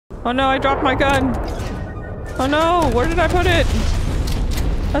Oh no, I dropped my gun. Oh no, where did I put it?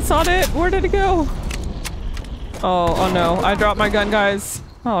 That's not it. Where did it go? Oh no, I dropped my gun, guys.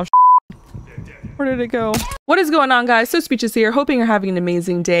 Oh, where did it go? What is going on, guys? So Speechless here, hoping you're having an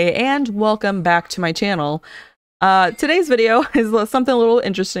amazing day, and welcome back to my channel. Today's video is something a little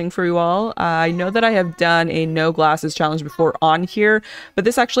interesting for you all. I know that I have done a no glasses challenge before on here, but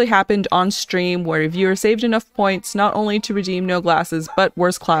this actually happened on stream where a viewer saved enough points not only to redeem no glasses, but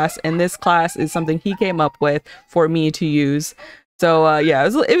worst class, and this class is something he came up with for me to use. So yeah,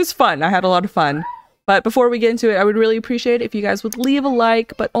 it was fun. I had a lot of fun. But before we get into it, I would really appreciate it if you guys would leave a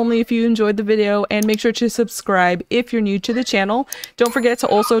like, but only if you enjoyed the video, and make sure to subscribe if you're new to the channel. Don't forget to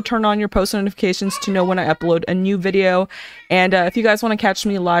also turn on your post notifications to know when I upload a new video. And if you guys want to catch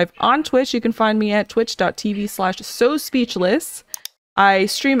me live on Twitch, you can find me at twitch.tv/sospeechless. I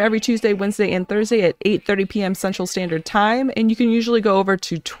stream every Tuesday, Wednesday, and Thursday at 8:30 p.m. Central Standard Time, and you can usually go over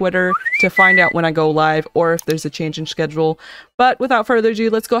to Twitter to find out when I go live or if there's a change in schedule. But without further ado,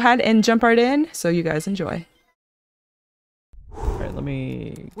 let's go ahead and jump right in so you guys enjoy. Alright, let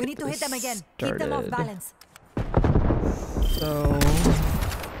me We need to hit them again. Started. Keep them off balance. So,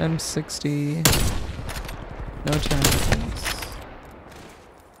 M60, no chances.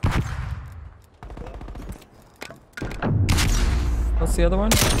 What's the other one?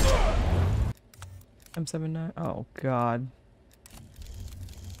 M79. Oh god.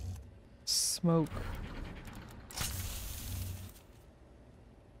 Smoke.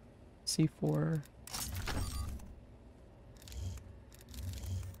 C4.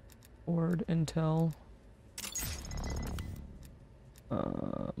 Ord Intel.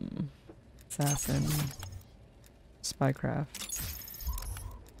 Assassin. Spycraft.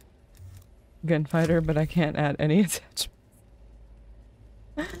 Gunfighter, but I can't add any attachments.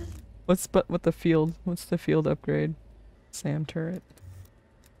 What's the field? What's the field upgrade? SAM turret.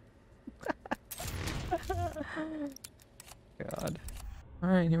 God.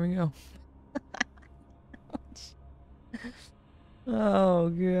 Alright, here we go. Oh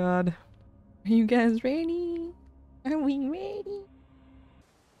god. Are you guys ready? Are we ready?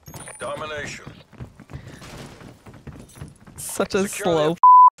 Domination. Such a slow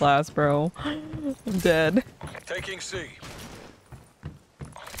class, bro. I'm dead. Taking C.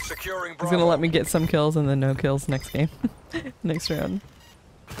 Securing He's gonna let me get some kills and then no kills next game. Next round.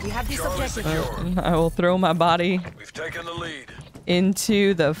 We have this Charlie objective. secure. I will throw my body We've taken the lead.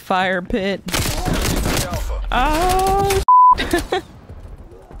 into the fire pit. Alpha. Oh!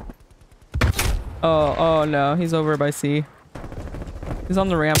 Oh no, he's over by C. He's on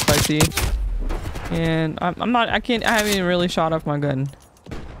the ramp by C. And I haven't even really shot off my gun.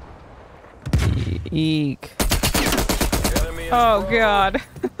 Eek. Enemy is Oh Bravo. god.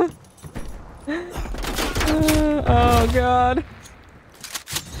 Oh god.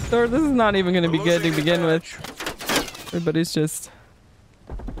 So this is not even gonna be good to Losing begin with. advantage. Everybody's just...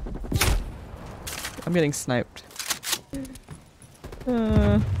 I'm getting sniped.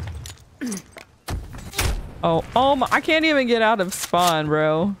 Oh my, I can't even get out of spawn,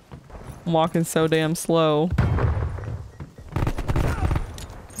 bro. I'm walking so damn slow.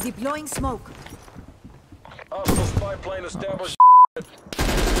 Deploying smoke. Hostile spy plane established.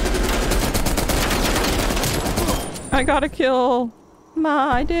 I got a kill.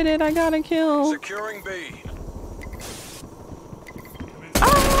 Ma, I did it. I got a kill. Securing B.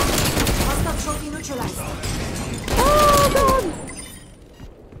 Hostile trophy neutralized. Oh god.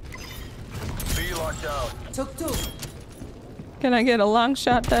 B locked down. Took two. Can I get a long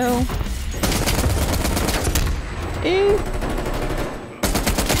shot though?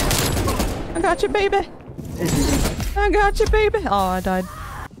 I got you, baby. I got you, baby. Oh, I died.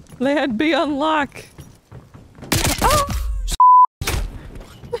 They had B unlock. Oh!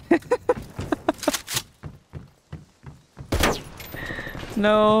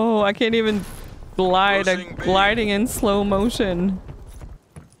 No, I can't even glide. I'm gliding in slow motion.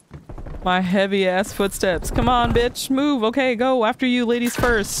 My heavy ass footsteps. Come on, bitch. Move. Okay, go. After you, ladies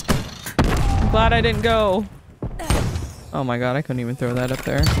first. I'm glad I didn't go. Oh my god, I couldn't even throw that up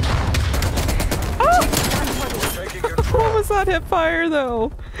there. Oh! Taking control. What was that hip fire though?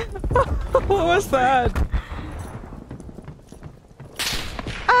 What was that?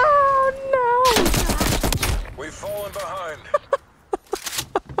 Oh no! We've fallen behind.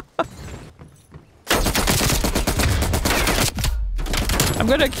 I'm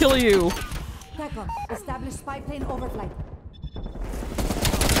gonna kill you. TACOM. Establish spy plane overflight.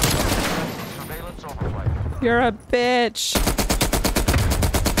 Surveillance overflight. You're a bitch.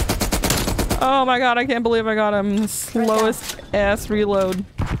 Oh my god, I can't believe I got him. Slowest ass reload.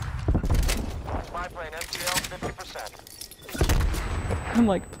 Spy plane MTL 50%. I'm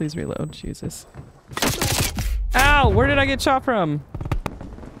like, please reload, Jesus. Ow! Where did I get shot from?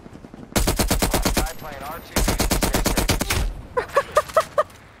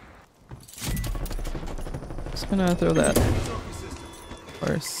 Just gonna throw that. Of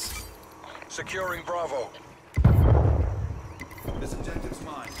course. Securing Bravo. This objective's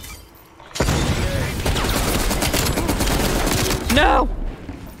mine. No!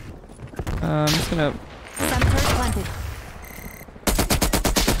 I'm just gonna... Some turret planted.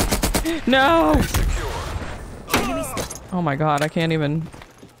 No! Secure. Enemies. Oh my god, I can't even...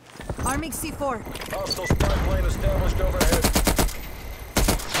 Arming C4. Hostile spy plane established overhead.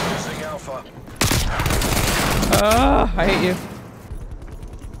 Losing Alpha. I hate you.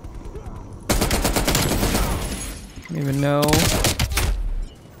 I don't even know.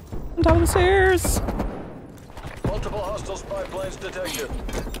 On top of the stairs! Multiple hostile spy planes detected.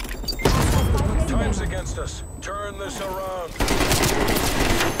 Time's against us. Turn this around.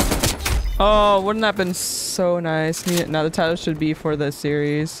 Oh, wouldn't that have been so nice? Now the title should be for the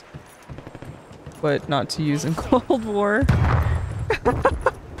series. But not to use in Cold War.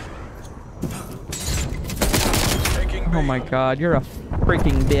 Oh my god, you're a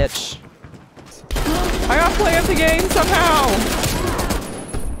freaking bitch. I gotta play up the game somehow!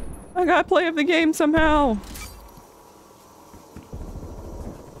 I gotta play up the game somehow!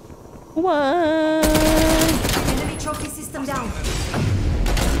 What? Enemy trophy system down.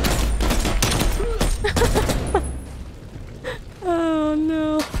 Oh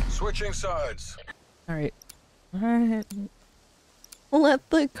no. Switching sides. Alright. Alright. Let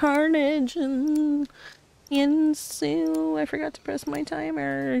the carnage ensue. I forgot to press my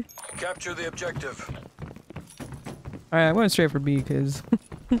timer. Capture the objective. Alright, I went straight for B because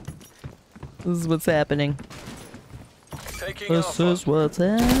this is what's happening. Taking This Alpha. is what's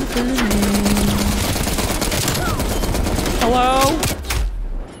happening. Hello?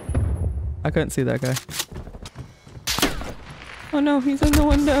 I couldn't see that guy. Oh no, he's in the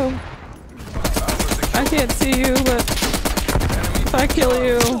window. I can't see you, but if I kill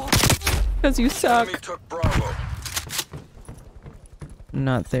you, because you suck. Enemy took Bravo.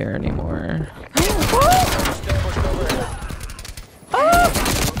 Not there anymore. Established overhead.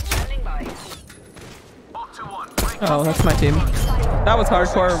 Oh, that's my team. That was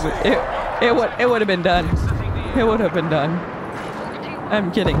hardcore. It would have been done. It would have been done. I'm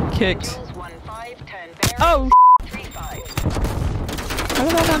getting kicked. Oh! How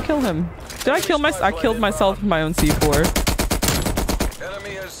did I not kill him? Did I kill myself? I killed myself with my own C4.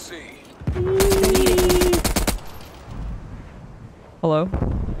 Enemy has C. Hello?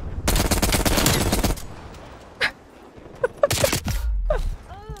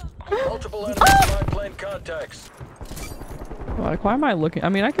 Multiple enemy spy plane contacts. Like, why am I looking? I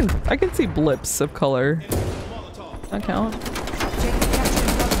mean, I can see blips of color. Does that count?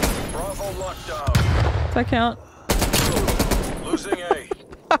 Bravo locked down. Does that count? Losing A.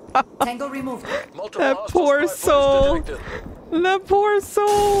 Tango removed. Multiple That hostile poor spy planes soul. detected. That poor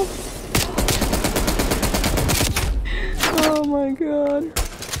soul. Oh my god.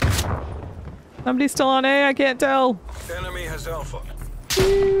 Somebody's still on A, I can't tell. Enemy has Alpha.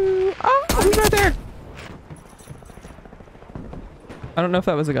 Oh, he's right there. I don't know if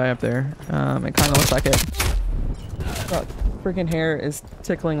that was a guy up there. It kind of looks like it. That freaking hair is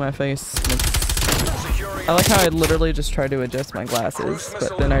tickling my face. I like how I literally just tried to adjust my glasses,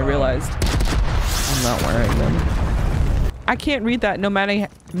 but then I realized I'm not wearing them. I can't read that no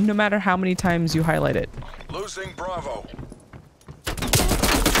matter how many times you highlight it. Losing Bravo.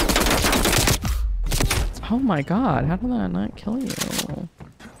 Oh my god, how did that not kill you?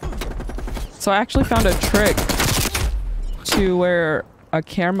 So I actually found a trick to where a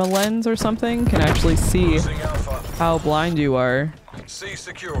camera lens or something can actually see how blind you are. C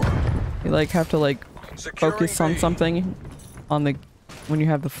secure. You like have to like focus on something on the when you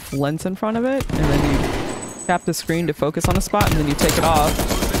have the lens in front of it, and then you tap the screen to focus on a spot, and then you take it off.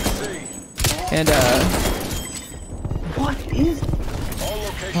 And what is?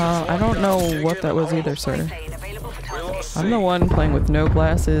 I don't know what that was either, sir. I'm the one playing with no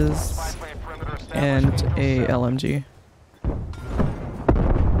glasses and a LMG.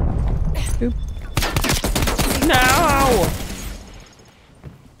 Oop. No!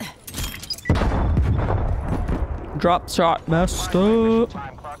 Drop shot messed up.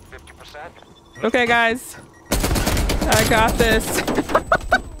 Okay, guys. I got this.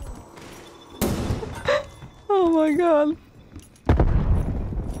 Oh my god.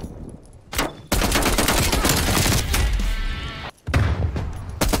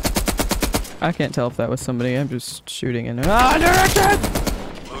 I can't tell if that was somebody. I'm just shooting in. Ah, direction!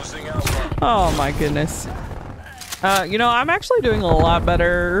 Losing Alpha. Oh my goodness. You know, I'm actually doing a lot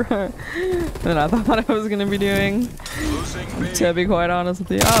better than I thought I was gonna be doing. To be quite honest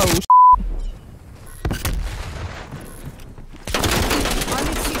with you. Oh,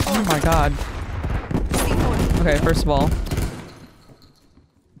 oh my god. Okay, first of all.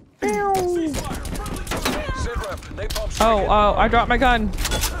 Oh, I dropped my gun.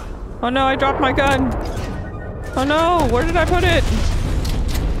 Oh no, I dropped my gun. Oh no, where did I put it?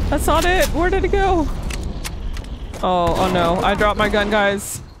 That's not it. Where did it go? Oh no, I dropped my gun,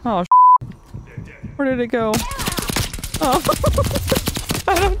 guys. Oh, where did it go? Oh,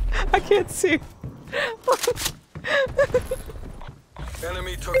 I can't see.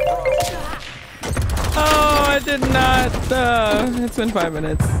 Enemy took Bravo. Oh, I did not. It's been 5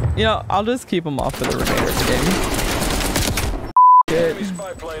 minutes. You know, I'll just keep them off for the remainder of the game. Enemy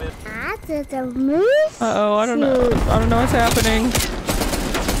spy plane in. Uh-oh, I don't know. I don't know what's happening.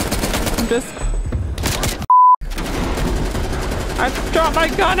 I'm just... I dropped my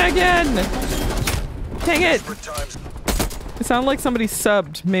gun again! Dang it! It sounded like somebody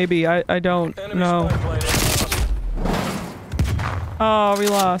subbed, maybe. I don't know. Oh, we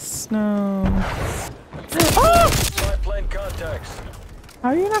lost. No. Oh! Spy plane contacts. How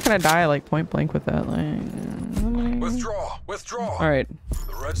are you not gonna die like point blank with that? Like, Withdraw. Withdraw. all right.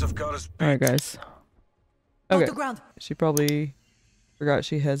 The Reds have got us beat. All right, guys. On Okay. the ground. She probably forgot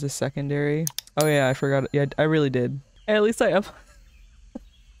she has a secondary. Oh yeah, I forgot. Yeah, I really did. Hey, at least I up.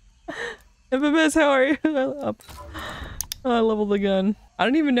 FMS, how are you? Up. Oh, I leveled the gun. I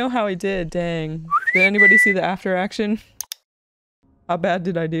don't even know how I did. Dang. Did anybody see the after action? How bad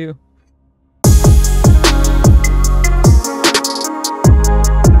did I do?